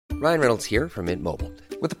Ryan Reynolds here from Mint Mobile.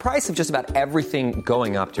 With the price of just about everything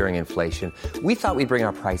going up during inflation, we thought we'd bring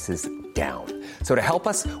our prices down. So to help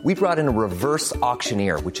us, we brought in a reverse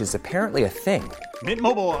auctioneer, which is apparently a thing. Mint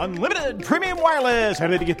Mobile Unlimited Premium Wireless. How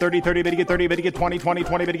to get 30, 30, bit to get 30, bit to get 20, 20,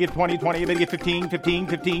 20, bit to get 20, 20, bit to get 15, 15,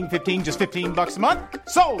 15, 15, just $15 a month?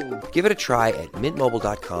 Sold! Give it a try at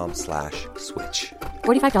mintmobile.com/switch.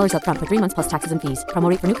 $45 up front for 3 months plus taxes and fees. Promo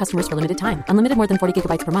rate for new customers for limited time. Unlimited more than 40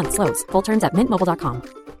 gigabytes per month. Slows full terms at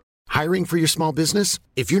mintmobile.com. Hiring for your small business?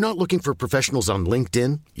 If you're not looking for professionals on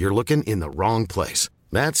LinkedIn, you're looking in the wrong place.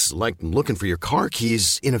 That's like looking for your car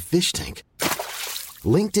keys in a fish tank.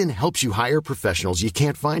 LinkedIn helps you hire professionals you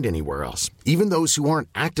can't find anywhere else, even those who aren't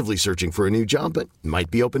actively searching for a new job but might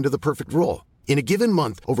be open to the perfect role. In a given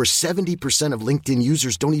month, over 70% of LinkedIn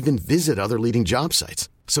users don't even visit other leading job sites.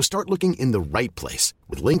 So start looking in the right place.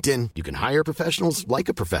 With LinkedIn, you can hire professionals like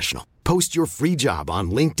a professional. Post your free job on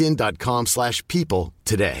linkedin.com/people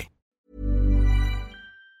today.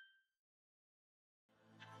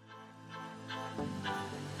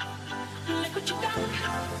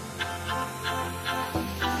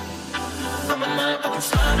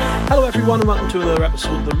 Hello everyone and welcome to another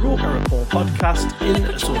episode of the Rotherham podcast in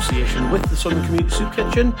association with the Sunderland Community Soup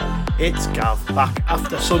Kitchen. It's Gav back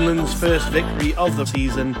after Sunderland's first victory of the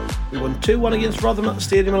season. We won 2-1 against Rotherham at the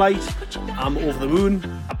Stadium of Light. I'm over the moon.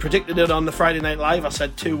 I predicted it on the Friday Night Live. I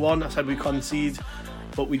said 2-1. I said we concede,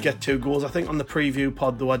 but we'd get 2 goals. I think on the preview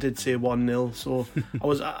pod though I did say 1-0. So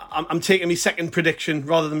I'm taking my second prediction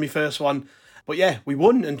rather than my first one. But yeah, we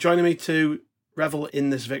won, and joining me to revel in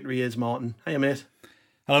this victory is Martin. Hiya mate.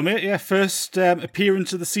 Hello, mate. Yeah, first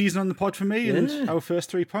appearance of the season on the pod for me, and our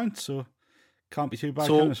first 3 points, so can't be too bad.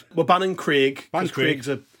 So we're banning Craig. Craig's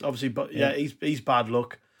obviously, but yeah, he's bad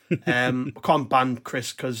luck. We can't ban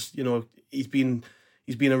Chris because he's been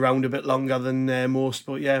around a bit longer than most.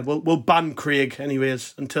 But yeah, we'll ban Craig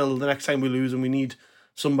anyways until the next time we lose, and we need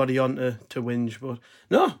somebody on to whinge. But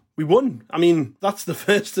no, we won. I mean, that's the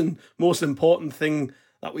first and most important thing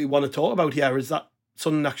that we want to talk about here is that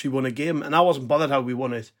Sunderland actually won a game, and I wasn't bothered how we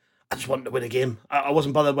won it. I just wanted to win a game. I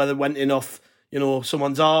wasn't bothered whether it went in off,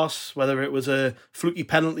 someone's arse, whether it was a fluky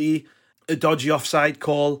penalty, a dodgy offside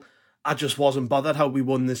call. I just wasn't bothered how we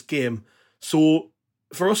won this game. So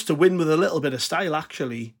for us to win with a little bit of style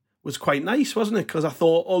actually was quite nice, wasn't it? Because I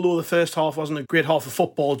thought, although the first half wasn't a great half of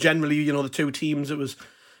football, generally, the two teams, it was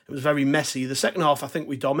very messy. The second half, I think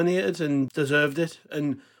we dominated and deserved it.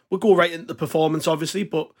 And we'll go right into the performance, obviously,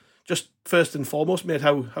 but just first and foremost, mate,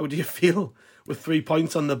 how do you feel with 3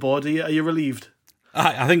 points on the board? Are you relieved?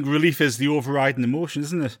 I think relief is the overriding emotion,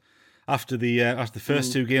 isn't it? After the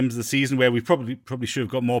first 2 games of the season, where we probably should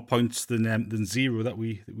have got more points than 0 that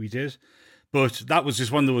we did, but that was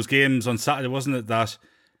just one of those games on Saturday, wasn't it? That,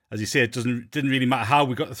 as you say, it didn't really matter how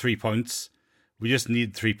we got the 3 points. We just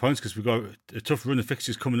need 3 points because we've got a tough run of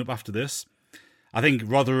fixtures coming up after this. I think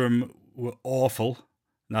Rotherham were awful.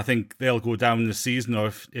 And I think they'll go down this season, or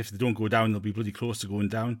if they don't go down, they'll be bloody close to going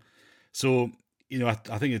down. So, I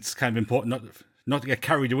think it's kind of important not to get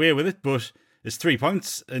carried away with it, but it's 3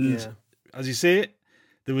 points. And as you say,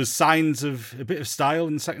 there was signs of a bit of style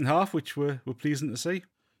in the second half, which were pleasing to see.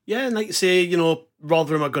 Yeah, and like you say,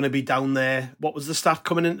 Rotherham are going to be down there. What was the stat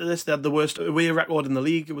coming into this? They had the worst away record in the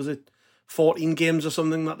league. Was it 14 games or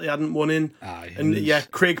something that they hadn't won in? And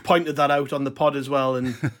Craig pointed that out on the pod as well,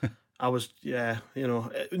 and I was,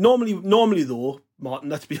 normally though, Martin,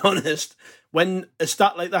 let's be honest, when a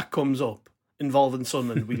stat like that comes up involving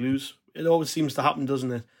Sunderland, we lose. It always seems to happen,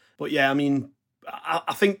 doesn't it? But yeah, I mean,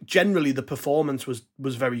 I think generally the performance was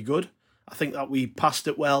very good. I think that we passed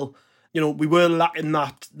it well. We were lacking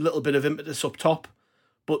that little bit of impetus up top,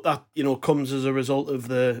 but that, comes as a result of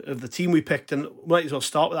the team we picked. And we might as well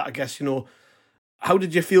start with that, I guess. How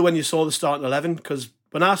did you feel when you saw the starting 11? Because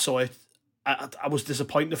when I saw it, I was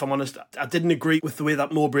disappointed, if I'm honest. I didn't agree with the way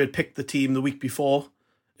that Mowbray had picked the team the week before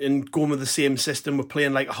and going with the same system. We're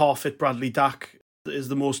playing like a half-fit Bradley Dack is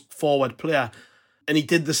the most forward player. And he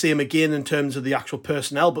did the same again in terms of the actual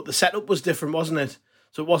personnel, but the setup was different, wasn't it?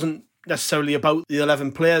 So it wasn't necessarily about the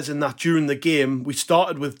 11 players in that during the game. We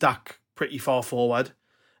started with Dack pretty far forward,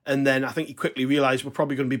 and then I think he quickly realised we're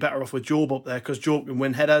probably going to be better off with Jobe up there because Jobe can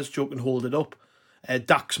win headers, Jobe can hold it up.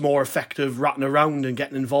 Dack's more effective ratting around and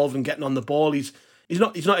getting involved and getting on the ball. He's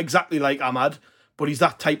not exactly like Ahmad, but he's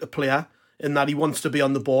that type of player in that he wants to be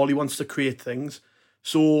on the ball, he wants to create things.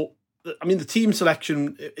 So, I mean, the team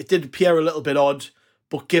selection, it did appear a little bit odd,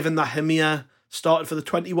 but given that Hamir started for the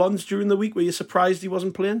 21s during the week, were you surprised he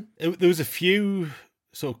wasn't playing? There was a few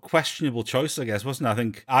sort of questionable choices, I guess, wasn't it? I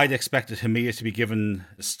think I'd expected Hamir to be given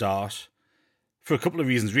a start for a couple of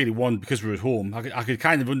reasons, really. One, because we're at home. I could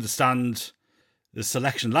kind of understand the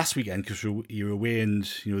selection last weekend because you were away and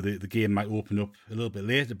the game might open up a little bit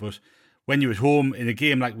later. But when you're at home in a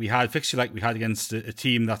game like we had, fixture like we had against a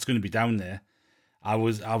team that's going to be down there, I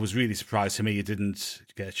was really surprised. To me, he didn't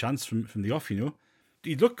get a chance from the off.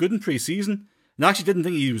 He looked good in pre-season, and I actually didn't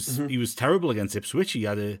think he was terrible against Ipswich. He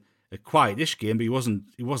had a quiet-ish game, but he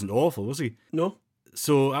wasn't awful, was he? No.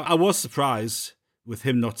 So I was surprised with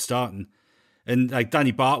him not starting. And like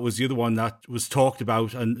Danny Bart was the other one that was talked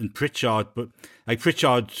about, and Pritchard, but like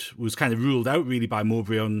Pritchard was kind of ruled out really by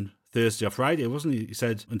Mowbray on Thursday or Friday, wasn't he? He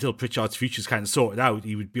said until Pritchard's future's kind of sorted out,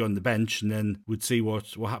 he would be on the bench and then would see what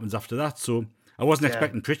happens after that. So I wasn't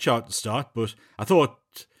expecting Pritchard to start, but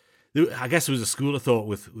I guess there was a school of thought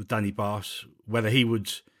with Danny Bart, whether he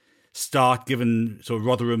would start given sort of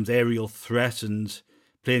Rotherham's aerial threat and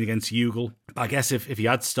playing against Youghal. I guess if he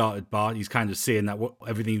had started Bart, he's kind of saying that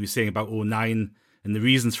everything he was saying about 09 and the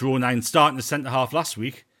reasons for 09 starting the centre-half last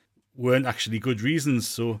week weren't actually good reasons.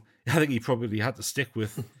 So I think he probably had to stick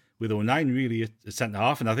with 09 really at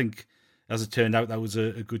centre-half. And I think, as it turned out, that was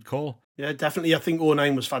a good call. Yeah, definitely. I think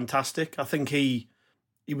 09 was fantastic. I think he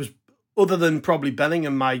was, other than probably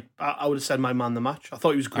Bellingham, I would have said my man the match. I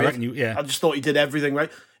thought he was great. I just thought he did everything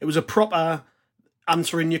right. It was a proper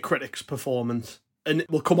answering your critics performance. And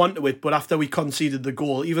we'll come on to it, but after we conceded the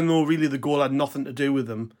goal, even though really the goal had nothing to do with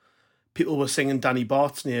them, people were singing Danny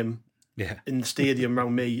Bart's name in the stadium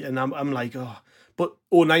around me. And I'm like, oh. But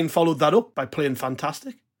 09 followed that up by playing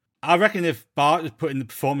fantastic. I reckon if Bart had put in the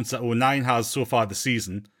performance that 09 has so far this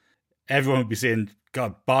season, everyone would be saying,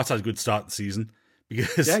 God, Bart had a good start to the season.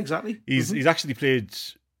 Because exactly. He's actually played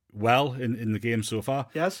well in the game so far.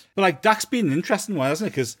 Yes. But like Dak's been an interesting one, hasn't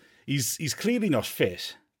it? Because he's clearly not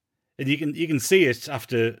fit. And you can see it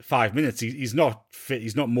after 5 minutes. He's not fit.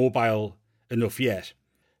 He's not mobile enough yet.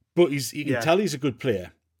 But you can tell he's a good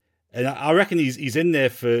player. And I reckon he's in there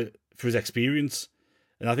for his experience.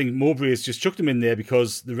 And I think Mowbray has just chucked him in there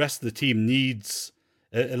because the rest of the team needs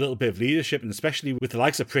a little bit of leadership. And especially with the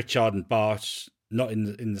likes of Pritchard and Bart not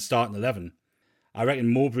in the starting 11. I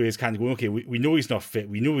reckon Mowbray is kind of going, okay, we know he's not fit.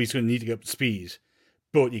 We know he's going to need to get up to speed.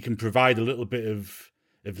 But he can provide a little bit of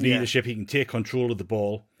leadership. He can take control of the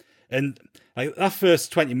ball. And like that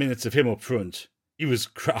first 20 minutes of him up front, he was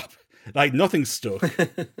crap. Like nothing stuck.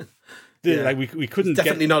 Like we couldn't. He's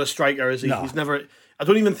definitely not a striker, is he? No. He's never. I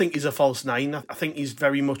don't even think he's a false nine. I think he's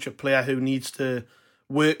very much a player who needs to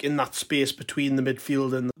work in that space between the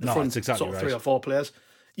midfield and the front, exactly sort of 3 or 4 players.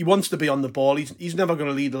 He wants to be on the ball. He's never going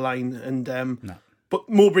to lead the line. And but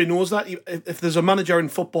Mowbray knows that. If there's a manager in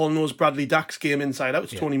football knows Bradley Dack's game inside out,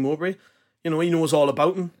 it's Tony Mowbray. He knows all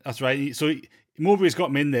about him. That's right. So Mowbray's got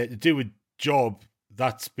him in there to do a job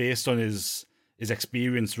that's based on his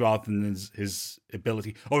experience rather than his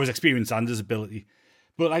ability, or his experience and his ability.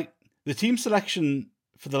 But like the team selection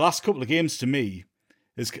for the last couple of games to me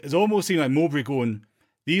has almost seemed like Mowbray going,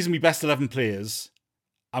 these are my best 11 players.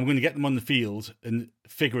 I'm going to get them on the field and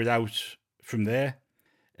figure it out from there.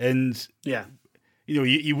 And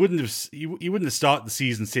you wouldn't have started the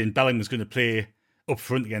season saying Bellingham was going to play up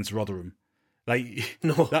front against Rotherham. Like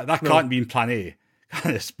that can't be in plan A.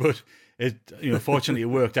 But fortunately it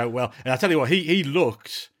worked out well. And I tell you what, he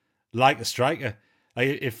looked like a striker.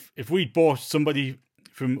 Like if we'd bought somebody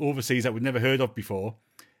from overseas that we'd never heard of before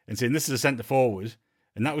and saying this is a centre forward,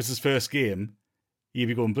 and that was his first game, you'd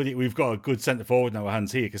be going, bloody, we've got a good centre forward in our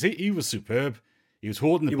hands here, because he was superb. He was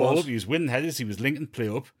holding the ball up, he was winning headers, he was linking play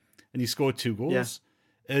up, and he scored 2 goals.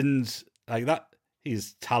 Yeah. And like that,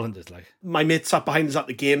 he's talented. Like my mate sat behind us at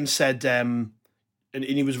the game said. And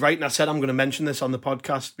he was right, and I said, I'm going to mention this on the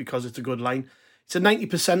podcast because it's a good line. He said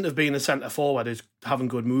 90% of being a centre forward is having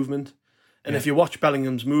good movement. And if you watch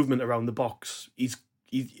Bellingham's movement around the box, it's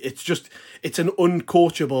an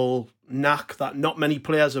uncoachable knack that not many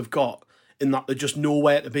players have got, in that they just know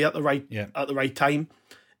where to be at the right time.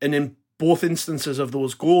 And in both instances of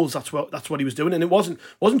those goals, that's what he was doing. And it wasn't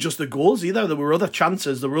just the goals either. There were other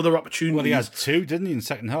chances, there were other opportunities. Well, he had 2, didn't he, in the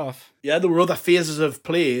second half? Yeah, there were other phases of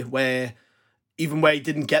play where he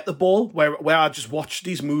didn't get the ball, where I just watched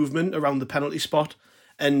his movement around the penalty spot.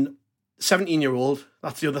 And 17-year-old,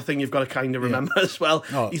 that's the other thing you've got to kind of remember as well.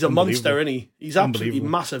 Oh, he's a monster, isn't he? He's absolutely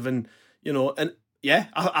massive. And,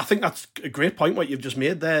 I think that's a great point what you've just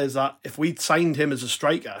made there, is that if we'd signed him as a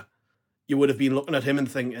striker, you would have been looking at him and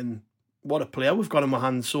thinking, what a player we've got in my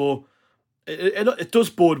hands. So it does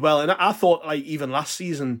bode well. And I thought, like, even last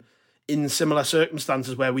season, in similar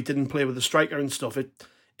circumstances where we didn't play with a striker and stuff, it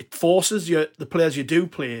forces the players you do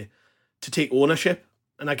play to take ownership.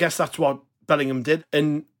 And I guess that's what Bellingham did.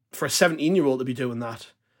 And for a 17-year-old to be doing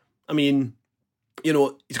that, I mean,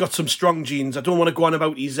 he's got some strong genes. I don't want to go on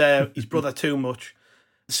about his brother too much.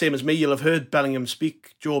 the same as me, you'll have heard Bellingham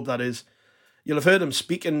speak, Jobe that is. You'll have heard him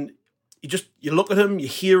speak, and you look at him, you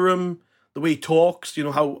hear him, the way he talks, you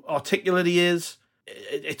know, how articulate he is.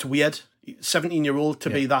 It's weird. 17-year-old to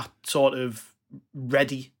be that sort of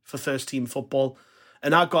ready for first team football.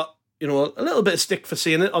 And I got, you know, a little bit of stick for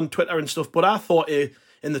saying it on Twitter and stuff, but I thought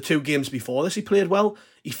in the 2 games before this he played well.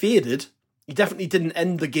 He faded. He definitely didn't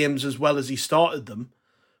end the games as well as he started them.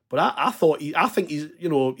 But I think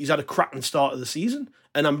he's had a cracking start of the season.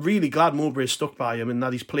 And I'm really glad Mowbray stuck by him and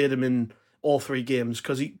that he's played him in all 3 games,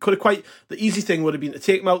 because he could have the easy thing would have been to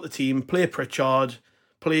take him out of the team, play Pritchard,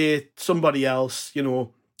 play somebody else, you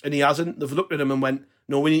know, and he hasn't. They've looked at him and went,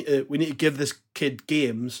 no, we need to give this kid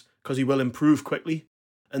games because he will improve quickly.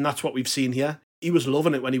 And that's what we've seen here. He was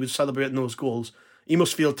loving it when he was celebrating those goals. He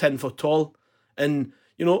must feel 10 foot tall. And,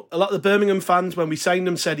 you know, a lot of the Birmingham fans, when we signed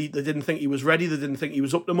him, said they didn't think he was ready. They didn't think he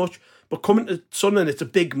was up to much. But coming to Sunderland, it's a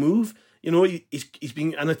big move. You know, he's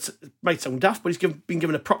been, and it might sound daft, but he's been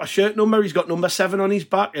given a proper shirt number. He's got number 7 on his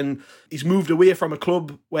back, and he's moved away from a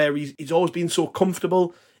club where he's always been so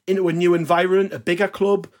comfortable into a new environment, a bigger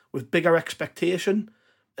club with bigger expectation.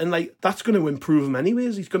 And like, that's going to improve him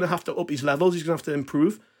anyways. He's going to have to up his levels. He's going to have to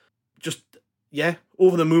improve. Just, yeah,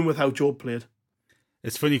 over the moon with how Jobe played.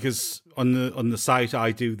 It's funny because on the site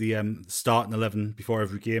I do the starting 11 before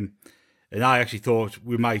every game, and I actually thought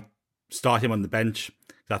we might start him on the bench.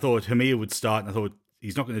 I thought Hamir would start, and I thought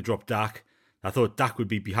he's not going to drop Dak. I thought Dak would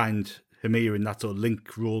be behind Hamir in that sort of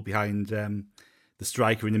link role behind the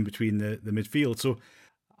striker and in between the midfield. So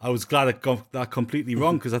I was glad I got that completely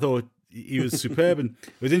wrong, because I thought he was superb. And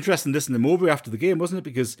it was interesting listening to Mowbray after the game, wasn't it?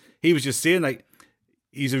 Because he was just saying, like,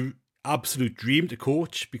 he's an absolute dream to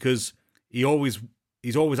coach, because he's always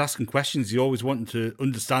asking questions. He's always wanting to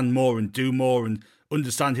understand more and do more and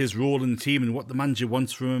understand his role in the team and what the manager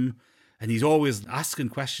wants from him. And he's always asking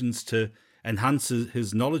questions to enhance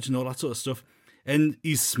his knowledge and all that sort of stuff. And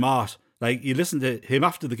he's smart. Like, you listen to him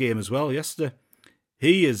after the game as well yesterday.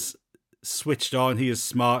 He is switched on. He is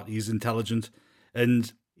smart. He's intelligent.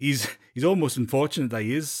 And he's almost unfortunate that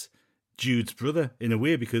he is Jude's brother in a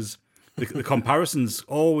way, because the comparison's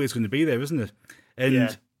always going to be there, isn't it?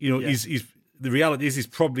 And, he's the reality is he's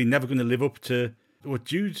probably never going to live up to what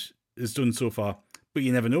Jude has done so far. But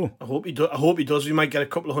you never know. I hope he does. We might get a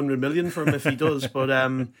couple of 100 million from him if he does. But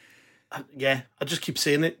yeah, I just keep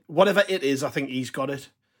saying it. Whatever it is, I think he's got it.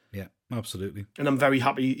 Yeah, absolutely. And I'm very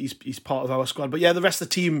happy he's part of our squad. But yeah, the rest of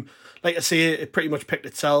the team, like I say, it pretty much picked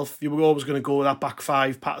itself. You were always going to go with that back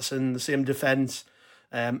 5, Patterson, the same defence.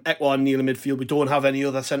 Ekwa and Neil in midfield. We don't have any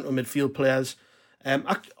other central midfield players.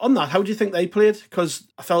 On that, how do you think they played? Because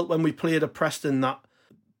I felt when we played at Preston that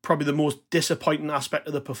probably the most disappointing aspect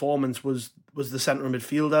of the performance was the centre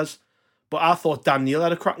midfielders. But I thought Dan Neil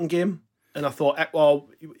had a cracking game, and I thought Ekwa,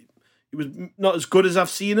 he was not as good as I've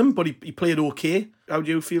seen him, but he played okay. How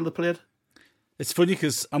do you feel they played? It's funny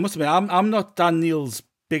because I must admit, I'm not Dan Neil's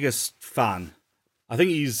biggest fan. I think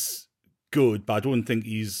he's good, but I don't think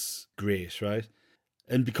he's great, right?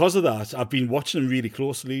 And because of that, I've been watching him really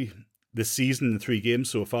closely this season in the 3 games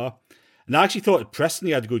so far. And I actually thought at Preston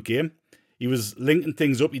he had a good game. He was linking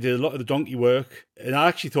things up. He did a lot of the donkey work. And I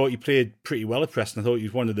actually thought he played pretty well at Preston. I thought he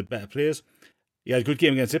was one of the better players. He had a good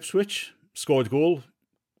game against Ipswich, scored a goal,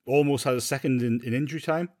 almost had a second in injury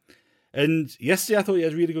time. And yesterday I thought he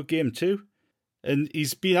had a really good game too. And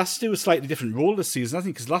he's been asked to do a slightly different role this season, I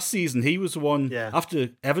think, because last season he was the one, after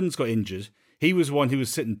Evans got injured, he was the one who was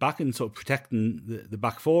sitting back and sort of protecting the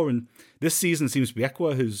back 4. And this season seems to be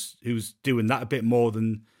Ekwa who's doing that a bit more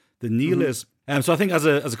than Neil is. So I think as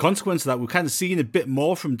a consequence of that, we're kind of seeing a bit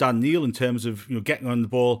more from Dan Neil in terms of, getting on the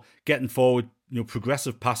ball, getting forward,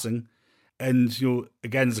 progressive passing. And,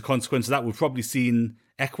 again, as a consequence of that, we've probably seen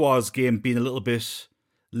Ekwa's game being a little bit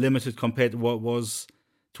limited compared to what it was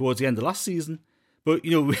towards the end of last season. But,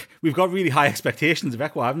 we've got really high expectations of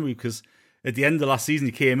Ekwa, haven't we? Because at the end of last season,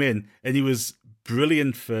 he came in and he was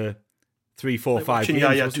brilliant for 3, 4, 5 games.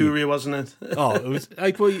 Yeah, Toure, wasn't it? Oh, it was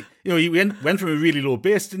like, well, he went from a really low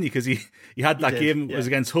base, didn't he? Because he had that game, it was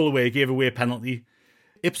against Hull where he gave away a penalty.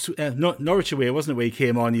 Norwich away, wasn't it, where he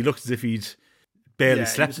came on? He looked as if he'd barely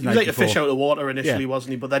slept the night before. He was like a fish out of water initially,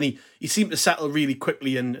 wasn't he? But then he seemed to settle really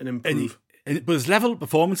quickly and improve. But his level of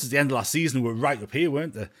performances at the end of last season were right up here,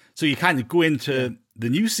 weren't they? So you kind of go into the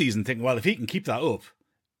new season thinking, well, if he can keep that up,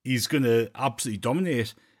 he's going to absolutely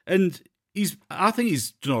dominate. And I think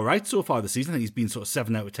he's done all right so far this season. I think he's been sort of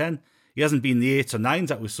 7 out of 10. He hasn't been the 8s or 9s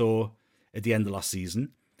that we saw at the end of last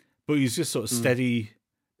season, but he's just sort of steady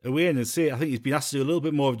away. And I think he's been asked to do a little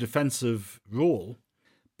bit more of a defensive role,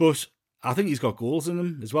 but I think he's got goals in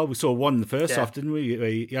him as well. We saw one in the first half, didn't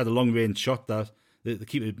we? He had a long range shot that the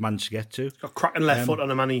keeper managed to get to. He's got cracking left foot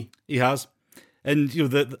on him, and he has. And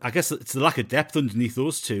I guess it's the lack of depth underneath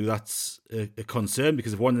those two that's a concern,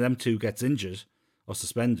 because if one of them two gets injured or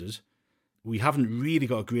suspended, we haven't really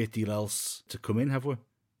got a great deal else to come in, have we?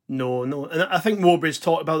 No. And I think Mowbray's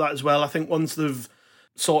talked about that as well. I think once they've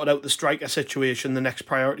sorted out the striker situation, the next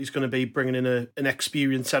priority is going to be bringing in an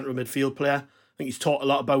experienced central midfield player. I think he's talked a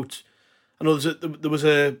lot about... I know there was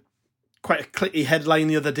quite a clicky headline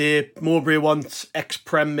the other day. Mowbray wants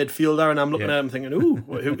ex-Prem midfielder, and I'm looking at him thinking, ooh,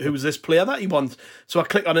 who's this player that he wants? So I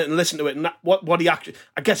click on it and listen to it, and what he actually...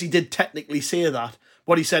 I guess he did technically say that.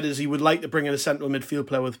 What he said is he would like to bring in a central midfield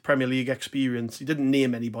player with Premier League experience. He didn't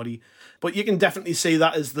name anybody. But you can definitely see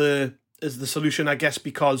that as the solution, I guess,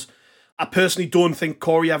 because I personally don't think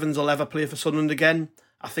Corey Evans will ever play for Sunderland again.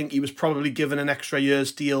 I think he was probably given an extra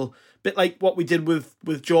year's deal. Bit like what we did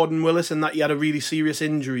with Jordan Willis, in that he had a really serious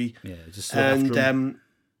injury. Yeah, just and and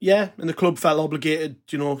the club felt obligated,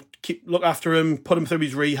 look after him, put him through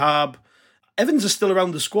his rehab. Evans is still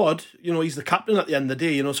around the squad. He's the captain at the end of the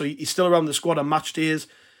day, so he's still around the squad on match days.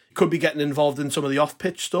 He could be getting involved in some of the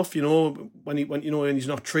off-pitch stuff, when he's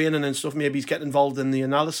not training and stuff. Maybe he's getting involved in the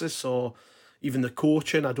analysis or even the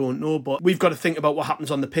coaching, I don't know. But we've got to think about what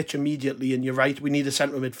happens on the pitch immediately, and you're right, we need a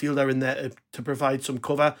central midfielder in there to provide some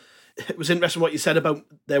cover. It was interesting what you said about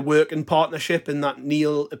their working partnership, and that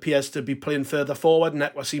Neil appears to be playing further forward and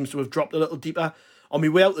Ekwa seems to have dropped a little deeper. On my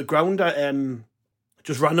way out the ground, I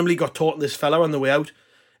just randomly got talking to this fella on the way out,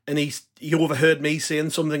 and he overheard me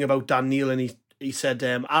saying something about Dan Neil, and he said,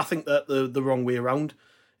 I think that the wrong way around.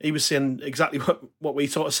 He was saying exactly what we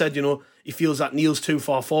sort of said, he feels that Neil's too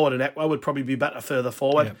far forward and Ekwa would probably be better further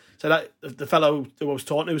forward. Yeah. So that the fellow who I was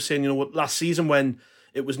talking to was saying, last season when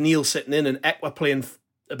it was Neil sitting in and Ekwa playing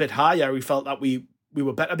a bit higher, he felt that we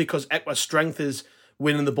were better because Ekwa's strength is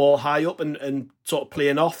winning the ball high up and sort of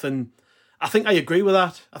playing off. And I think I agree with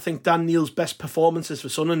that. I think Dan Neil's best performances for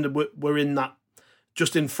Sunderland were in that,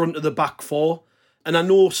 just in front of the back four. And I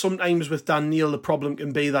know sometimes with Dan Neil, the problem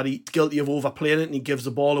can be that he's guilty of overplaying it and he gives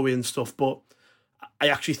the ball away and stuff. But I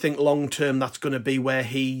actually think long term that's going to be where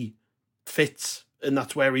he fits and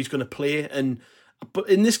that's where he's going to play. But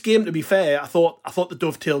in this game, to be fair, I thought they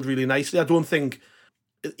dovetailed really nicely. I don't think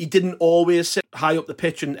he didn't always sit high up the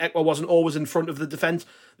pitch, and Ekwa wasn't always in front of the defence.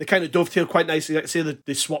 They kind of dovetailed quite nicely. Like I say,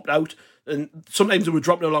 they swapped out, and sometimes they were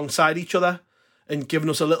dropping alongside each other and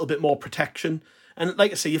giving us a little bit more protection. And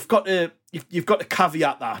like I say, you've got to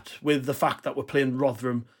caveat that with the fact that we're playing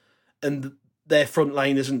Rotherham, and their front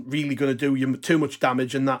line isn't really going to do you too much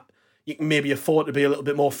damage, and that you can maybe afford to be a little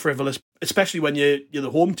bit more frivolous, especially when you're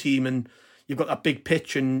the home team and you've got that big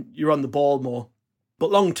pitch and you're on the ball more.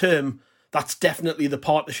 But long term, that's definitely the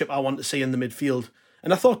partnership I want to see in the midfield.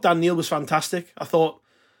 And I thought Dan Neil was fantastic. I thought,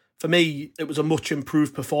 for me, it was a much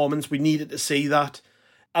improved performance. We needed to see that.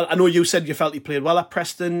 I know you said you felt he played well at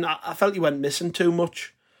Preston. I felt he went missing too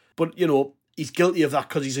much. But, he's guilty of that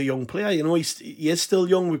because he's a young player. He is still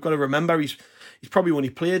young. We've got to remember he's probably only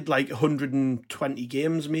played like 120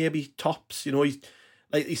 games, maybe, tops.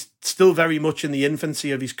 He's still very much in the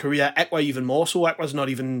infancy of his career. Ekwa even more so. Ekwa's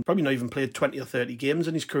probably not even played 20 or 30 games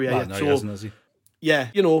in his career yet. No, he hasn't, has he? Yeah,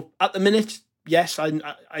 at the minute, yes, I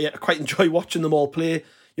quite enjoy watching them all play,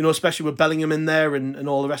 especially with Bellingham in there and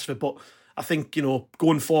all the rest of it. But I think,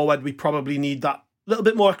 going forward, we probably need that little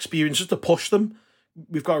bit more experience just to push them.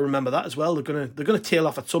 We've got to remember that as well. They're gonna tail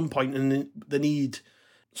off at some point, and they need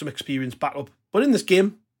some experience back up. But in this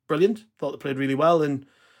game, brilliant. Thought they played really well, and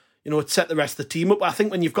it set the rest of the team up. But I think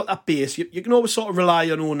when you've got that base, you can always sort of rely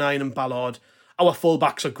on 09 and Ballard. Our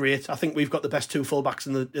fullbacks are great. I think we've got the best two fullbacks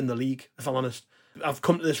in the league, if I'm honest. I've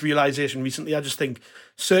come to this realisation recently. I just think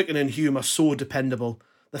Sirkin and Hume are so dependable.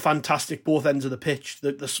 They're fantastic, both ends of the pitch.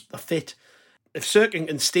 They're fit. If Sirkin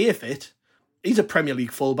can stay fit, he's a Premier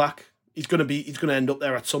League fullback. He's going to end up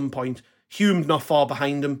there at some point. Hume's not far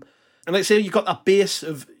behind him. And like I say, you've got that base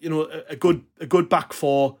of, a good back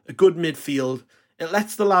four, a good midfield. It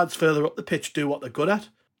lets the lads further up the pitch do what they're good at.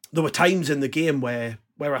 There were times in the game where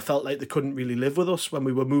I felt like they couldn't really live with us when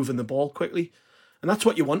we were moving the ball quickly. And that's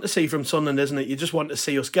what you want to see from Sunderland, isn't it? You just want to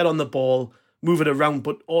see us get on the ball, move it around,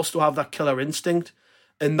 but also have that killer instinct.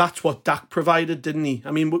 And that's what Dak provided, didn't he?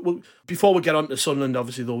 I mean, before we get on to Sunderland,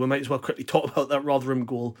 obviously, though, we might as well quickly talk about that Rotherham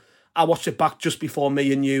goal. I watched it back just before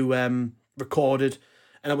me and you recorded,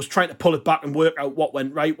 and I was trying to pull it back and work out what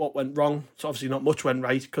went right, what went wrong. So obviously not much went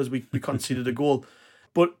right because we conceded a goal.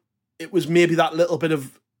 But it was maybe that little bit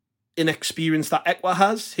of inexperience that Ekwa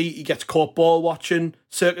has. He gets caught ball watching.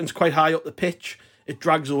 Sirkin's quite high up the pitch. It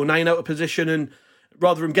drags 09 out of position, and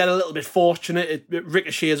Rotherham get a little bit fortunate. It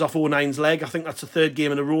ricochets off 09's leg. I think that's the third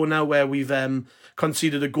game in a row now where we've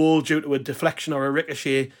conceded a goal due to a deflection or a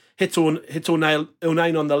ricochet. Hits 09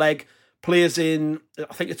 on the leg, plays in,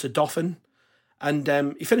 I think it's a Dauphin, and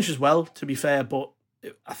he finishes well, to be fair, but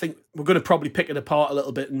I think we're going to probably pick it apart a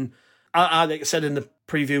little bit. And I like I said in the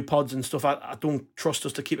preview pods and stuff, I don't trust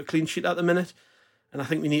us to keep a clean sheet at the minute. And I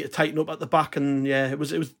think we need to tighten up at the back. And yeah, it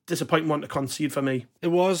was disappointing one to concede for me. It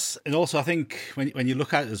was. And also I think when you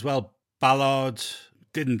look at it as well, Ballard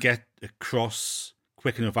didn't get across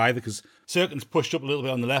quick enough either, because Serkin's pushed up a little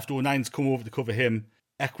bit on the left. 09's come over to cover him.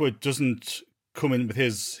 Eckwood doesn't come in with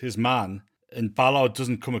his man. And Ballard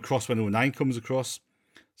doesn't come across when 09 comes across.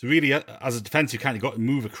 So really, as a defence, you kind of got to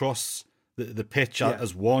move across the pitch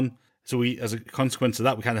as one. So we, as a consequence of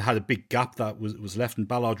that, we kind of had a big gap that was left, and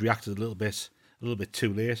Ballard reacted a little bit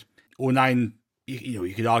too late. 09,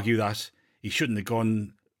 you could argue that he shouldn't have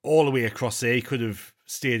gone all the way across there. He could have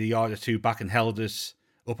stayed a yard or two back and held it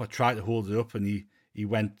up or tried to hold it up, and he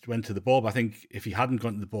went to the ball. But I think if he hadn't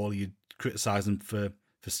gone to the ball, you'd criticise him for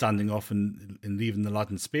standing off and leaving the lad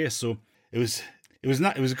in space. So it was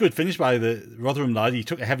a good finish by the Rotherham lad. He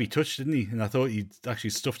took a heavy touch, didn't he? And I thought he'd actually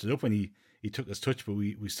stuffed it up when he took his touch, but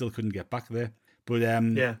we still couldn't get back there. But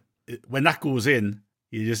when that goes in,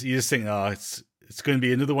 you just think, it's going to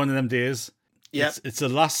be another one of them days. Yeah, it's the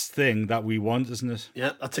last thing that we want, isn't it?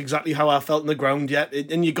 Yeah, that's exactly how I felt on the ground. Yeah,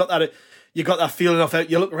 and you got that feeling of it.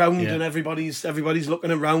 You look around and everybody's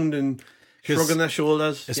looking around and shrugging their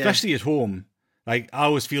shoulders, especially at home. Like, I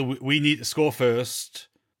always feel we need to score first,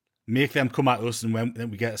 make them come at us, and then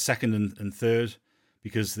we get a second and third,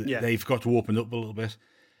 because they've got to open up a little bit.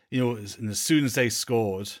 And as soon as they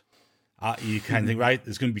scored, you kind of think, right,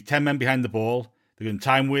 there's going to be 10 men behind the ball. They're going to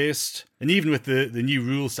time waste. And even with the new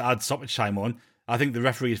rules to add stoppage time on, I think the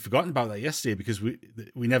referee had forgotten about that yesterday, because we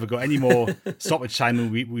never got any more stoppage time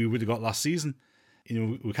than we would have got last season.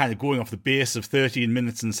 We're kind of going off the base of 13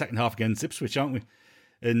 minutes in the second half against Ipswich, aren't we?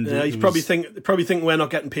 And he's probably think we're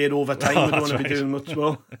not getting paid overtime. We don't want to be doing much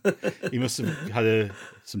more. He must have had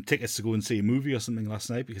some tickets to go and see a movie or something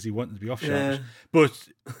last night, because he wanted to be off sharp. But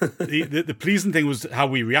the pleasing thing was how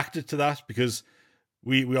we reacted to that, because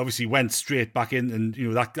we obviously went straight back in, and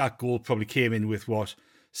that goal probably came in with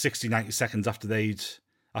 60, 90 seconds after they'd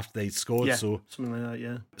scored. Yeah, so something like that.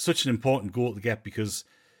 Yeah, such an important goal to get, because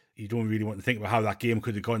you don't really want to think about how that game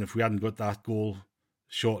could have gone if we hadn't got that goal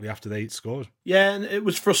shortly after they scored. Yeah, and it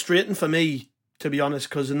was frustrating for me, to be honest,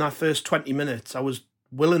 because in that first 20 minutes, I was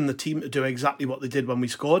willing the team to do exactly what they did when we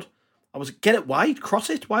scored. I was, get it wide, cross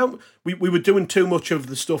it. Why we were doing too much of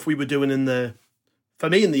the stuff we were doing in the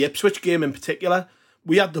Ipswich game in particular.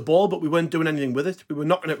 We had the ball, but we weren't doing anything with it. We were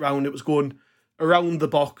knocking it round. It was going around the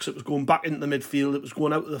box. It was going back into the midfield. It was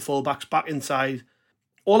going out to the full-backs, back inside.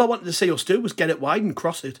 All I wanted to see us do was get it wide and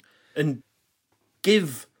cross it, and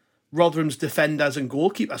give Rotherham's defenders and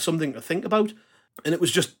goalkeeper something to think about. And it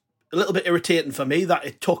was just a little bit irritating for me that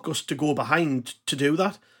it took us to go behind to do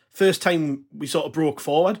that. First time we sort of broke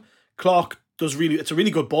forward, Clark it's a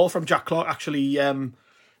really good ball from Jack Clark, actually. I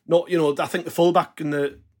think the fullback and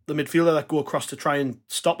the midfielder that go across to try and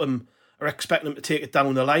stop him are expecting him to take it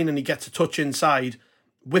down the line, and he gets a touch inside,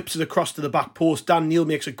 whips it across to the back post. Dan Neil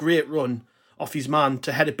makes a great run off his man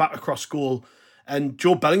to head it back across goal. And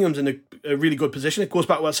Joe Bellingham's in a really good position. It goes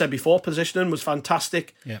back to what I said before. Positioning was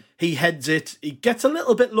fantastic. Yeah. He heads it. He gets a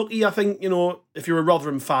little bit lucky, I think. If you're a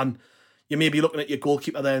Rotherham fan, you may be looking at your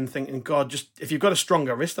goalkeeper there and thinking, God, just if you've got a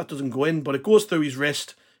stronger wrist, that doesn't go in. But it goes through his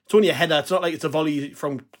wrist. It's only a header. It's not like it's a volley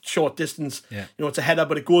from short distance. Yeah. It's a header,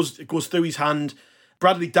 but it goes through his hand.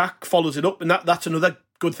 Bradley Dack follows it up, and that's another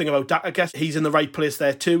good thing about Dack, I guess. He's in the right place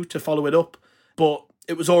there too to follow it up. But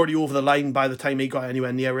it was already over the line by the time he got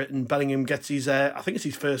anywhere near it, and Bellingham gets his, I think it's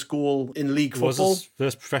his first goal in league football. It was his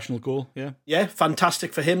first professional goal, yeah. Yeah,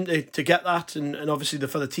 fantastic for him to get that, and obviously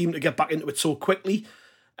for the team to get back into it so quickly.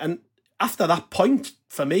 And after that point,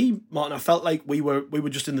 for me, Martin, I felt like we were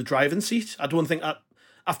just in the driving seat. I don't think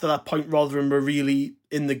after that point, Rotherham were really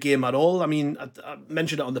in the game at all. I mean, I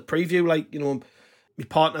mentioned it on the preview, my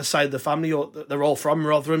partner's side of the family, they're all from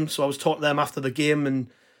Rotherham, so I was talking to them after the game, and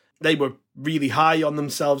they were really high on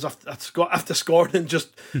themselves after scoring, and just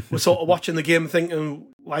were sort of watching the game thinking,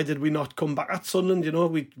 why did we not come back at Sunderland?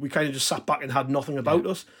 We kind of just sat back and had nothing about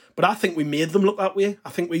us. But I think we made them look that way. I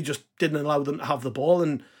think we just didn't allow them to have the ball.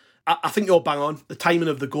 And I think you're bang on. The timing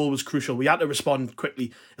of the goal was crucial. We had to respond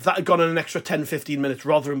quickly. If that had gone in an extra 10, 15 minutes,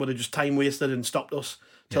 Rotherham would have just time wasted and stopped us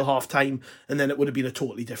till half time. And then it would have been a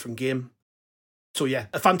totally different game. So yeah,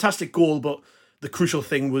 a fantastic goal. But the crucial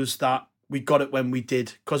thing was that we got it when we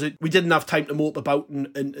did, because we didn't have time to mope about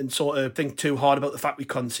and sort of think too hard about the fact we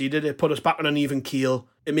conceded. It put us back on an even keel.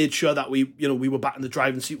 It made sure that we were back in the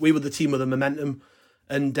driving seat. We were the team with the momentum,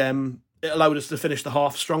 and it allowed us to finish the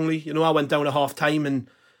half strongly. I went down at half time and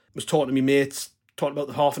was talking to my mates, talking about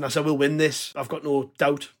the half, and I said, we'll win this. I've got no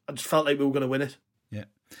doubt. I just felt like we were going to win it. Yeah.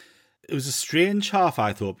 It was a strange half,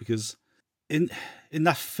 I thought, because in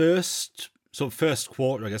that first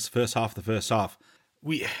quarter, I guess, first half of the first half,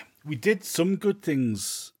 we did some good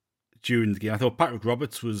things during the game. I thought Patrick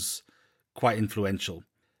Roberts was quite influential,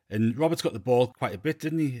 and Roberts got the ball quite a bit,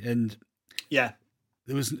 didn't he? And yeah,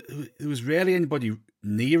 there was rarely anybody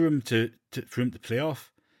near him for him to play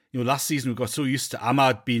off. Last season we got so used to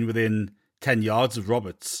Ahmad being within 10 yards of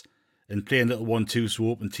Roberts and playing little 1-2s to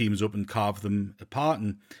open teams up and carve them apart.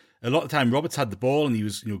 And a lot of the time Roberts had the ball and he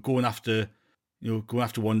was going after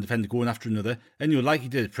one defender, going after another. And like he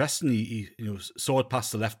did at Preston, he sawed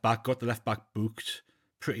past the left back, got the left back booked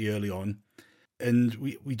pretty early on. And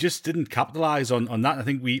we just didn't capitalise on that. I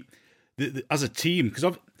think as a team,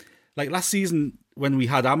 because like last season when we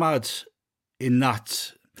had Ahmad in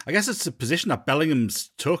that, I guess it's a position that Bellingham's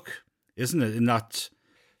took, isn't it? In that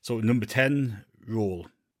sort of number 10 role.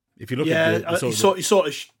 If you look at he sort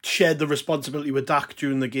of shared the responsibility with Dak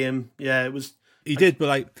during the game. Yeah, it was. He did,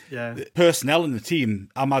 but the personnel in the team,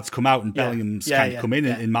 Ahmad's come out and Bellingham's kind of come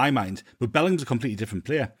in my mind. But Bellingham's a completely different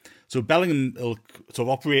player. So Bellingham will sort of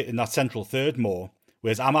operate in that central third more,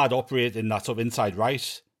 whereas Ahmad operated in that sort of inside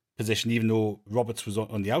right position, even though Roberts was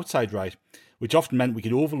on the outside right, which often meant we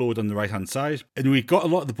could overload on the right-hand side. And we got a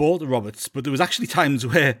lot of the ball to Roberts, but there was actually times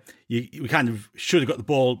where we kind of should have got the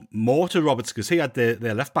ball more to Roberts because he had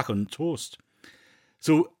their left-back on toast.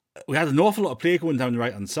 So we had an awful lot of play going down the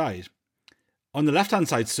right-hand side. On the left-hand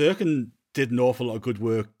side, Sirkin did an awful lot of good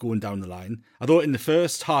work going down the line. I thought in the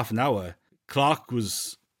first half an hour, Clark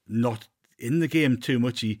was not in the game too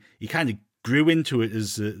much. He kind of grew into it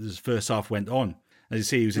as the first half went on. As you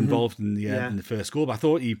say, he was involved in the first goal, but I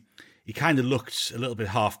thought he kind of looked a little bit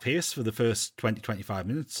half-paced for the first 20-25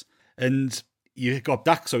 minutes. And you got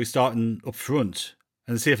Dak, so he's starting up front.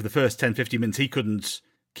 And say for the first 10-15 minutes, he couldn't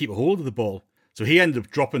keep a hold of the ball. So he ended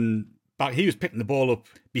up dropping back. He was picking the ball up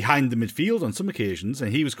behind the midfield on some occasions,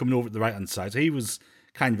 and he was coming over to the right-hand side. So he was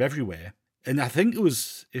kind of everywhere. And I think it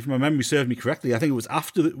was, if my memory served me correctly, I think it was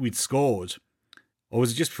after we'd scored, or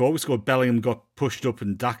was it just before we scored, Bellingham got pushed up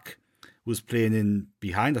and Dak was playing in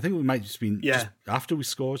behind. I think it might have just been just after we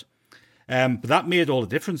scored. But that made all the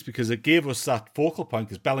difference because it gave us that focal point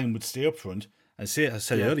because Bellingham would stay up front. And I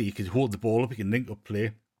said earlier, he could hold the ball up, he can link up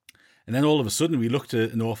play. And then all of a sudden we looked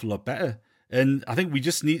an awful lot better. And I think we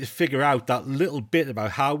just need to figure out that little bit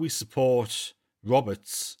about how we support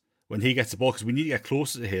Roberts when he gets the ball, because we need to get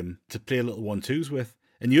closer to him to play a little 1-2s with.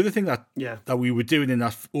 And the other thing that we were doing in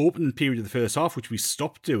that opening period of the first half, which we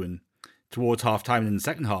stopped doing towards half time and in the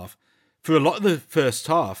second half, for a lot of the first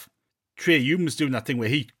half, Trey Hume was doing that thing where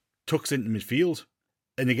he tucks into midfield.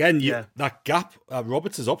 And again, that gap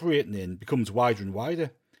Roberts is operating in becomes wider and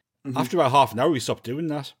wider. After about half an hour, we stopped doing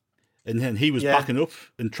that. And then he was backing up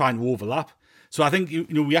and trying to overlap. So I think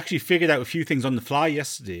we actually figured out a few things on the fly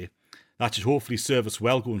yesterday that should hopefully serve us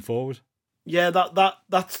well going forward. Yeah,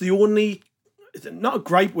 that's the only, not a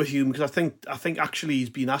gripe with Hume, because I think actually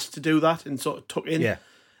he's been asked to do that and sort of tuck in. Yeah.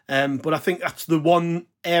 But I think that's the one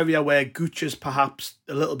area where Gooch is perhaps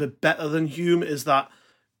a little bit better than Hume, is that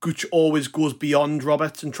Gooch always goes beyond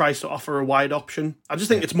Roberts and tries to offer a wide option. I just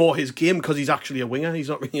think it's more his game because he's actually a winger. He's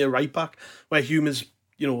not really a right back, where Hume is,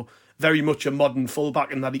 very much a modern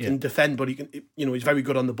fullback in that he can defend, but he can, he's very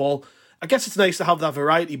good on the ball. I guess it's nice to have that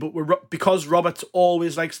variety, but because Roberts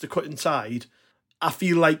always likes to cut inside, I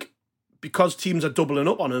feel like because teams are doubling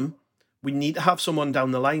up on him, we need to have someone down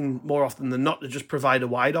the line more often than not to just provide a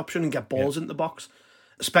wide option and get balls into the box.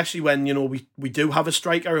 Especially when, we do have a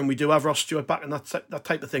striker and we do have Ross Stewart back and that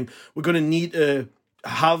type of thing. We're going to need to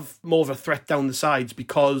have more of a threat down the sides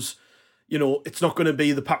because, it's not going to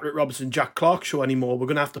be the Patrick Robertson, Jack Clark show anymore. We're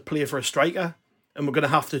going to have to play for a striker and we're going to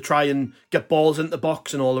have to try and get balls into the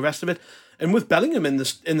box and all the rest of it. And with Bellingham in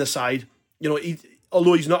the side,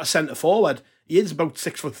 although he's not a centre forward, he is about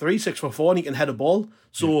 6'3", 6'4", and he can head a ball.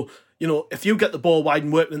 So, if you get the ball wide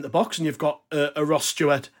and working in the box and you've got a Ross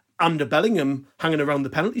Stewart and a Bellingham hanging around the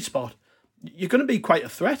penalty spot, you're going to be quite a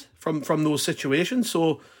threat from those situations.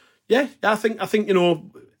 So, I think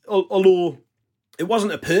although it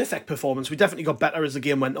wasn't a perfect performance, we definitely got better as the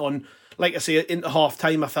game went on. Like I say, into half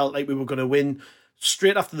time, I felt like we were going to win.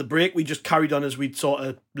 Straight after the break, we just carried on as we'd sort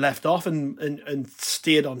of left off and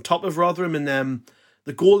stayed on top of Rotherham. And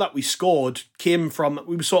the goal that we scored came from,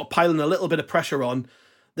 we were sort of piling a little bit of pressure on.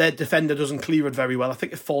 their defender doesn't clear it very well. I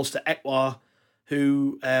think it falls to Ekwa,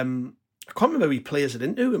 who I can't remember who he plays it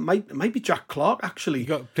into. It might be Jack Clark actually. You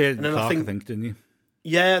got played in Clark, I think, didn't you?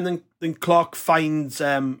 Yeah, and then Clark finds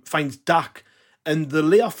Dak, and the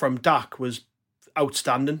layoff from Dak was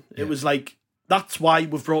outstanding. Yeah. It was like, that's why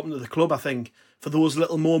we've brought him to the club, I think, for those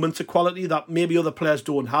little moments of quality that maybe other players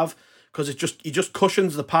don't have, because he just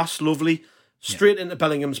cushions the pass lovely straight into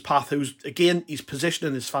Bellingham's path, who's, again, his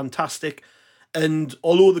positioning is fantastic. And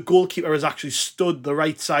although the goalkeeper has actually stood the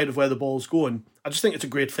right side of where the ball's going, I just think it's a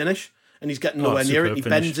great finish, and he's getting nowhere near it. He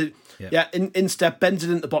bends it, in step, bends it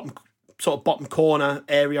into the bottom corner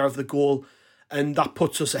area of the goal, and that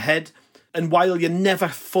puts us ahead. And while you're never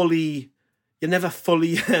fully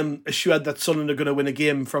assured that Sunderland are going to win a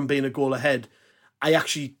game from being a goal ahead, I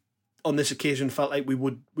actually, on this occasion, felt like we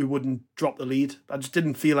wouldn't drop the lead. I just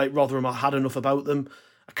didn't feel like Rotherham had enough about them.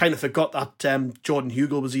 I kind of forgot that Jordan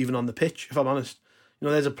Hugill was even on the pitch, if I'm honest. You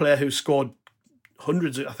know, there's a player who scored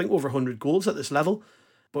hundreds, I think over 100 goals at this level,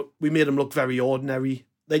 but we made them look very ordinary.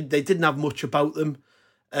 They didn't have much about them,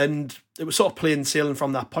 and it was sort of plain sailing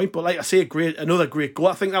from that point. But like I say, another great goal.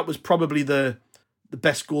 I think that was probably the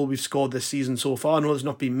best goal we've scored this season so far. I know there's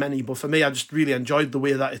not been many, but for me, I just really enjoyed the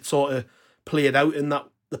way that it sort of played out, in that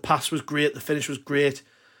the pass was great, the finish was great,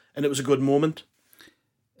 and it was a good moment.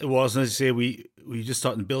 It was, and as you say, we just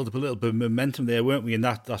starting to build up a little bit of momentum there, weren't we, in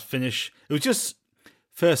that finish? It was just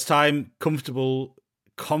first time, comfortable,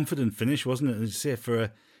 confident finish, wasn't it? And as you say, for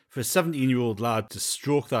a 17-year-old lad to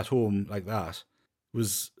stroke that home like that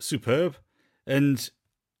was superb. And,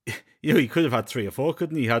 you know, he could have had 3 or 4,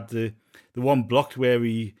 couldn't he? He had the one blocked where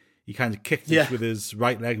he kind of kicked it with his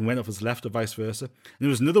right leg and went off his left, or vice versa. And there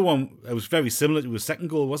was another one that was very similar to his second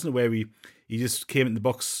goal, wasn't it, where he just came in the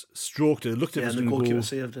box, stroked it, looked at it, and the goalkeeper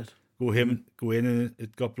saved it. Go in, and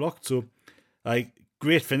it got blocked. So, like,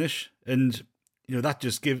 great finish, and you know that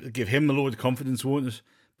just give him a load of confidence, won't it?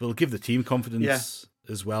 But it'll give the team confidence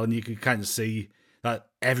as well, and you can kind of see that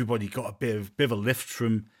everybody got a bit of a lift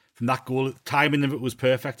from that goal. The timing of it was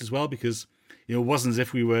perfect as well, because you know it wasn't as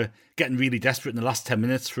if we were getting really desperate in the last 10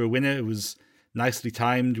 minutes for a winner. It was nicely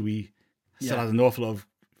timed. We still had an awful lot of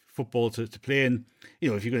football to play, and you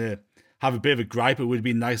know if you're going to have a bit of a gripe, it would have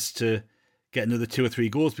been nice to get another 2 or 3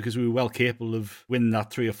 goals, because we were well capable of winning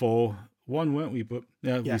that 3 or 4-1, weren't we? But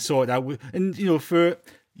we saw it out. And, you know, for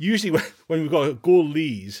usually when we've got a goal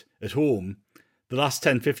lead at home, the last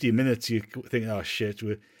 10, 15 minutes, you think, oh shit,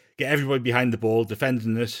 we get everybody behind the ball,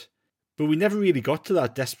 defending it. But we never really got to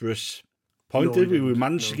that desperate point, did we? We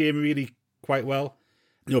managed the game really quite well.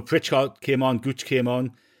 You know, Pritchard came on, Gooch came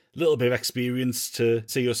on, a little bit of experience to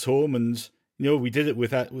see us home, and you know, we did it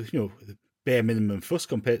with you know, the bare minimum fuss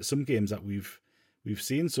compared to some games that we've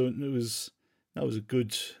seen. So that was a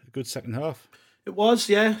good second half. It was,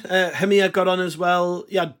 yeah. Hemia got on as well.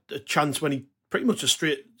 He had a chance when he pretty much just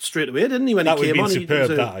straight away, didn't he? When that he came on, that would have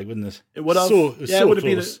been superb, wouldn't it? It would have. It would have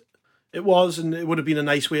been. It was, and it would have been a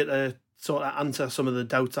nice way to sort of answer some of the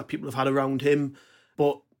doubts that people have had around him.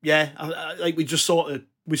 But yeah, like we saw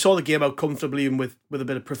the game out comfortably and with a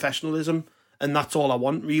bit of professionalism. And that's all I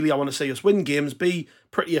want, really. I want to see us win games, be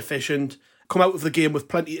pretty efficient, come out of the game with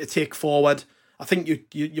plenty to take forward. I think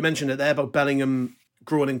you mentioned it there about Bellingham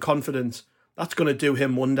growing in confidence. That's going to do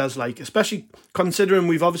him wonders, like, especially considering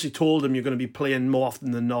we've obviously told him you're going to be playing more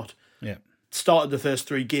often than not. Yeah. Started the first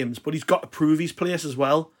 3 games, but he's got to prove his place as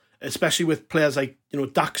well, especially with players like, you know,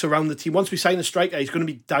 Dak's around the team. Once we sign a striker, he's going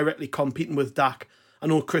to be directly competing with Dak. I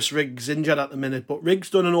know Chris Riggs injured at the minute, but Riggs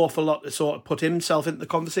done an awful lot to sort of put himself into the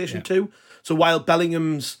conversation too. So while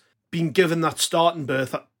Bellingham's been given that starting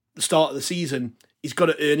berth at the start of the season, he's got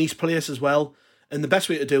to earn his place as well. And the best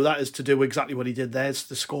way to do that is to do exactly what he did there, is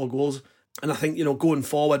to score goals. And I think, you know, going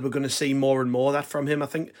forward, we're going to see more and more of that from him. I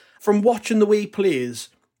think from watching the way he plays,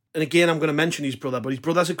 and again, I'm going to mention his brother, but his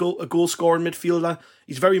brother's a goal-scoring midfielder.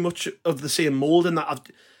 He's very much of the same mould in that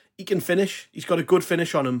he can finish. He's got a good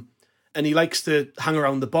finish on him. And he likes to hang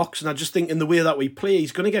around the box. And I just think in the way that we play,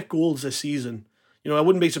 he's going to get goals this season. You know, I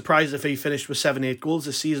wouldn't be surprised if he finished with 7-8 goals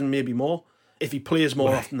this season, maybe more, if he plays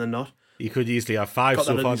more often than not. He could easily have 5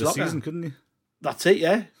 so far this season, couldn't he? That's it,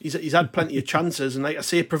 yeah. He's had plenty of chances. And like I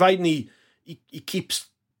say, providing he keeps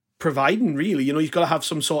providing, really, you know, he's got to have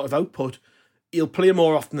some sort of output. He'll play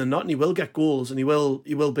more often than not, and he will get goals, and he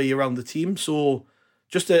will be around the team. So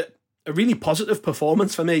just a really positive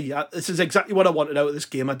performance for me. This is exactly what I wanted out of this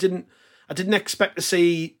game. I didn't expect to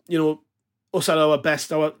see, you know, us at our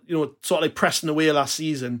best, you know, sort of like pressing away last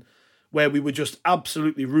season, where we were just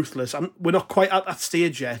absolutely ruthless. We're not quite at that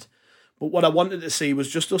stage yet, but what I wanted to see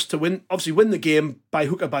was just us to win the game by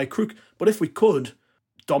hook or by crook. But if we could,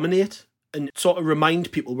 dominate and sort of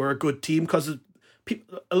remind people we're a good team, because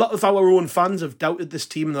a lot of our own fans have doubted this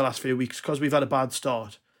team in the last few weeks because we've had a bad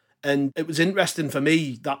start. And it was interesting for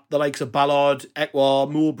me that the likes of Ballard, Ekwar,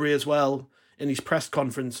 Mowbray as well, in his press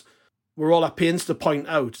conference, were all at pains to point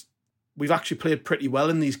out we've actually played pretty well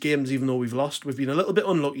in these games, even though we've lost. We've been a little bit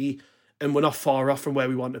unlucky, and we're not far off from where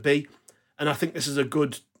we want to be. And I think this is a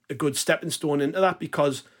good stepping stone into that,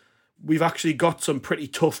 because we've actually got some pretty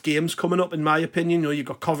tough games coming up, in my opinion. You've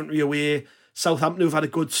got Coventry away, Southampton who've had a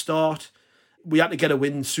good start. We had to get a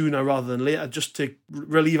win sooner rather than later, just to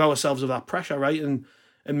relieve ourselves of that pressure, right? And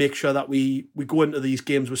make sure that we go into these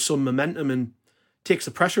games with some momentum and takes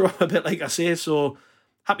the pressure off a bit, like I say. So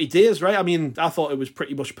happy days, right? I mean, I thought it was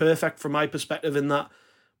pretty much perfect from my perspective in that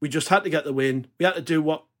we just had to get the win. We had to do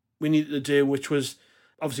what we needed to do, which was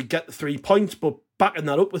obviously get the 3 points, but backing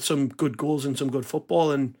that up with some good goals and some good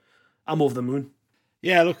football, and I'm over the moon.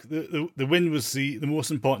 Yeah, look, the win was the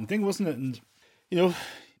most important thing, wasn't it? And,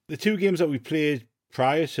 the 2 games that we played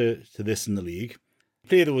prior to this in the league,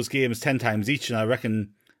 play those games 10 times each, and I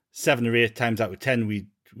reckon 7 or 8 times out of 10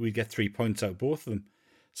 we'd get 3 points out of both of them.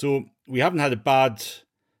 So we haven't had a bad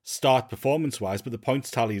start performance-wise, but the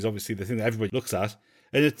points tally is obviously the thing that everybody looks at.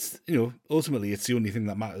 And it's, ultimately it's the only thing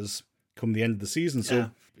that matters come the end of the season.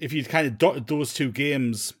 So if you'd kind of dotted those 2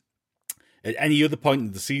 games at any other point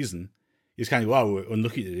in the season, you just kind of go, wow, we're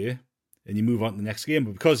unlucky today, and you move on to the next game.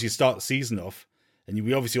 But because you start the season off, and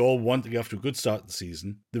we obviously all want to get off to a good start to the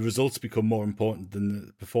season, the results become more important than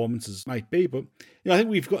the performances might be. But I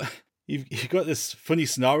think you've got this funny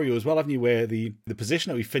scenario as well, haven't you, where the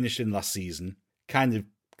position that we finished in last season kind of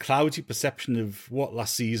clouds your perception of what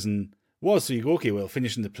last season was. So you go, okay, well,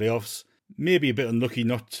 finishing the playoffs, maybe a bit unlucky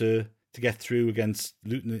not to get through against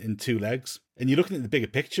Luton in 2 legs. And you're looking at the bigger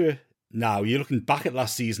picture now. You're looking back at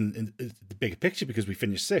last season in the bigger picture because we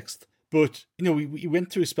finished 6th. But, we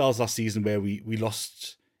went through spells last season where we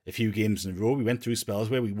lost a few games in a row. We went through spells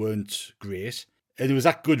where we weren't great. And it was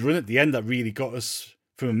that good run at the end that really got us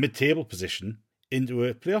from a mid-table position into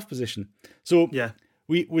a playoff position. So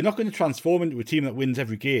we're not going to transform into a team that wins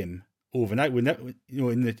every game overnight. We're never,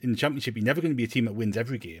 in the Championship, you're never going to be a team that wins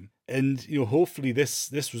every game. And, hopefully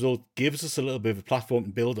this result gives us a little bit of a platform to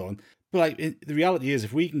build on. But the reality is,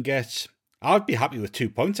 if we can get... I'd be happy with 2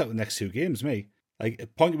 points out of the next 2 games, me. Like a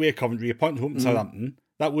point away at Coventry, a point home to Southampton,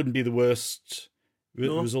 that wouldn't be the worst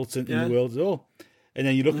result in the world at all. And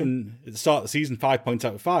then you're looking at the start of the season, 5 points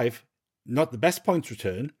out of 5, not the best points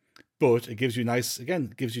return, but it gives you a nice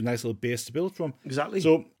little base to build from. Exactly.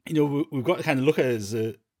 So, we've got to kind of look at it as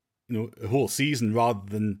a whole season rather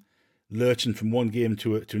than lurching from one game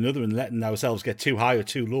to another and letting ourselves get too high or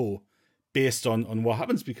too low based on what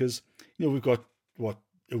happens, because, we've got,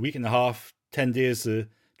 a week and a half, 10 days to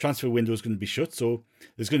transfer window is going to be shut, so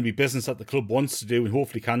there's going to be business that the club wants to do and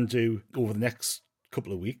hopefully can do over the next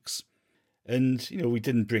couple of weeks. And, we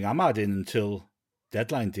didn't bring Ahmad in until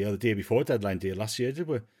deadline day, or the day before deadline day last year, did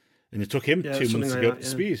we? And it took him 2 months to get up to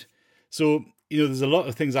speed. So, there's a lot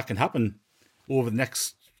of things that can happen over the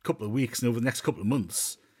next couple of weeks and over the next couple of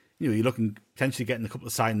months. You're looking potentially getting a couple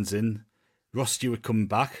of signings in. Ross Stewart coming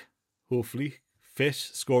back, hopefully, fit,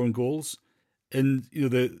 scoring goals. And,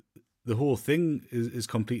 the whole thing is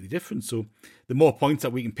completely different. So the more points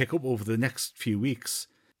that we can pick up over the next few weeks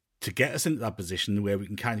to get us into that position where we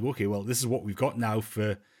can kind of, okay, well, this is what we've got now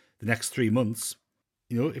for the next 3 months.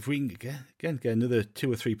 If we can get another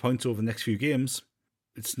 2 or 3 points over the next few games,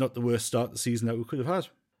 it's not the worst start to the season that we could have had.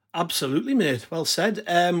 Absolutely, mate. Well said.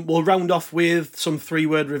 We'll round off with some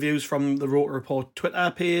 3-word reviews from the Rotor Report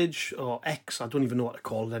Twitter page, or X. I don't even know what to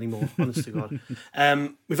call it anymore, honest to God.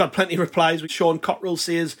 We've had plenty of replies. Sean Cottrell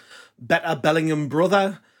says, better Bellingham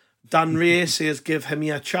brother. Dan Ray says, give him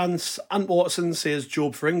a chance. Ant Watson says,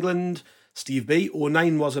 Jobe for England. Steve B,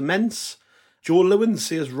 09 was immense. Joe Lewin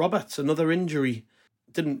says, Roberts, another injury.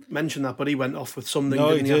 Didn't mention that, but he went off with something.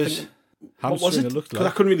 No, didn't he did. I think, what was it? Because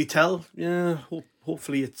I couldn't really tell. Yeah,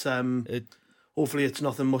 hopefully it's hopefully it's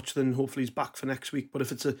nothing much. Then hopefully he's back for next week. But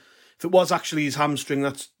if it was actually his hamstring,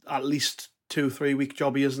 that's at least 2-3 week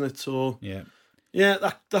jobby, isn't it? So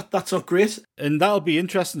yeah, that's not great. And that'll be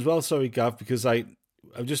interesting as well. Sorry, Gav, because I've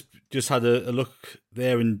just had a look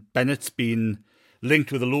there, and Bennett's been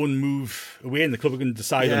linked with a loan move away, and the club are going to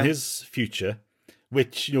decide on his future.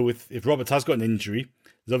 Which, if Roberts has got an injury,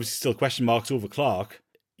 there's obviously still question marks over Clark.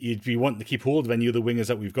 You'd be wanting to keep hold of any other wingers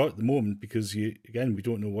that we've got at the moment, because we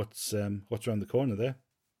don't know what's around the corner there.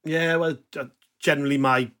 Yeah, well, generally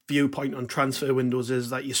my viewpoint on transfer windows is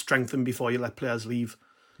that you strengthen before you let players leave.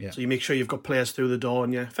 Yeah. So you make sure you've got players through the door,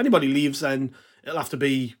 and if anybody leaves, then it'll have to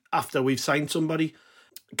be after we've signed somebody.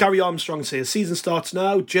 Gary Armstrong says, season starts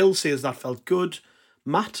now. Jill says that felt good.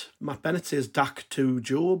 Matt Bennett says Dak to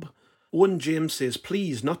Jobe. Owen James says,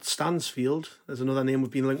 please, not Stansfield. There's another name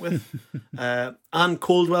we've been linked with. Anne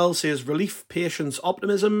Coldwell says, relief, patience,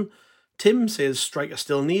 optimism. Tim says, striker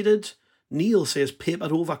still needed. Neil says,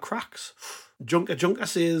 papered over cracks. Junker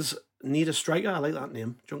says, need a striker. I like that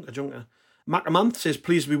name, Junker. Macamanth says,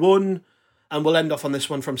 please we won. And we'll end off on this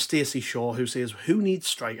one from Stacey Shaw, who says, who needs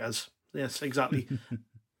strikers? Yes, exactly.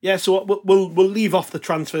 Yeah, so we'll leave off the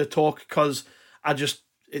transfer talk because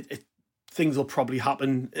things will probably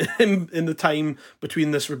happen in the time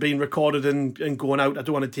between this being recorded and going out. I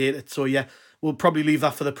don't want to date it. So yeah, we'll probably leave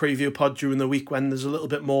that for the preview pod during the week when there's a little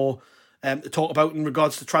bit more to talk about in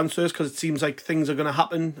regards to transfers, because it seems like things are going to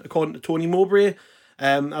happen according to Tony Mowbray.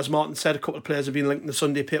 As Martin said, a couple of players have been linked in the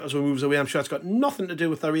Sunday papers when moves away. I'm sure it's got nothing to do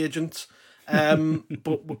with their agents.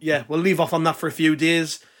 But yeah, we'll leave off on that for a few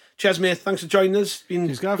days. Cheers, mate. Thanks for joining us. Been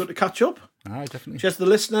good to catch up. Aye, definitely. Cheers to the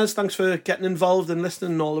listeners. Thanks for getting involved and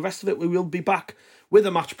listening and all the rest of it. We will be back with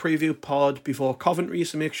a match preview pod before Coventry,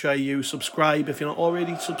 so make sure you subscribe if you're not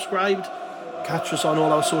already subscribed. Catch us on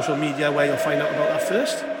all our social media where you'll find out about that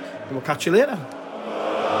first. And we'll catch you later.